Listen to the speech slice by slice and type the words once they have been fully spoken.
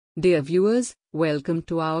Dear viewers, welcome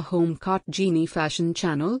to our Home Cart Genie Fashion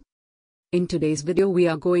channel. In today's video we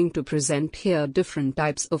are going to present here different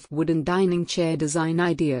types of wooden dining chair design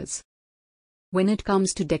ideas. When it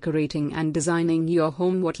comes to decorating and designing your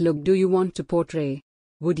home, what look do you want to portray?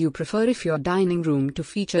 Would you prefer if your dining room to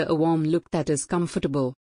feature a warm look that is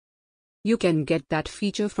comfortable? You can get that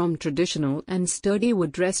feature from traditional and sturdy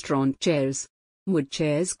wood restaurant chairs. Wood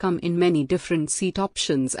chairs come in many different seat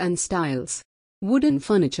options and styles. Wooden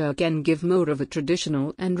furniture can give more of a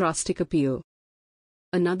traditional and rustic appeal.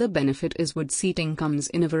 Another benefit is wood seating comes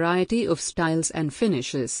in a variety of styles and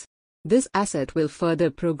finishes. This asset will further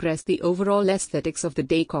progress the overall aesthetics of the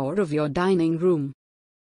decor of your dining room.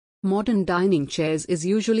 Modern dining chairs is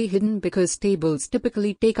usually hidden because tables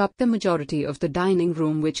typically take up the majority of the dining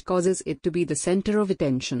room, which causes it to be the center of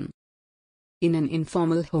attention. In an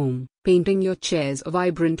informal home, painting your chairs a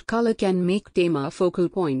vibrant color can make them a focal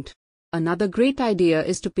point. Another great idea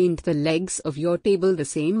is to paint the legs of your table the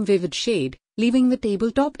same vivid shade, leaving the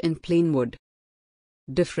tabletop in plain wood.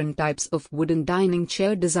 Different types of wooden dining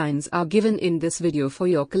chair designs are given in this video for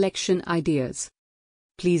your collection ideas.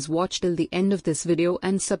 Please watch till the end of this video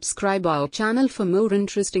and subscribe our channel for more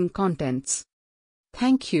interesting contents.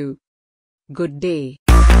 Thank you. Good day.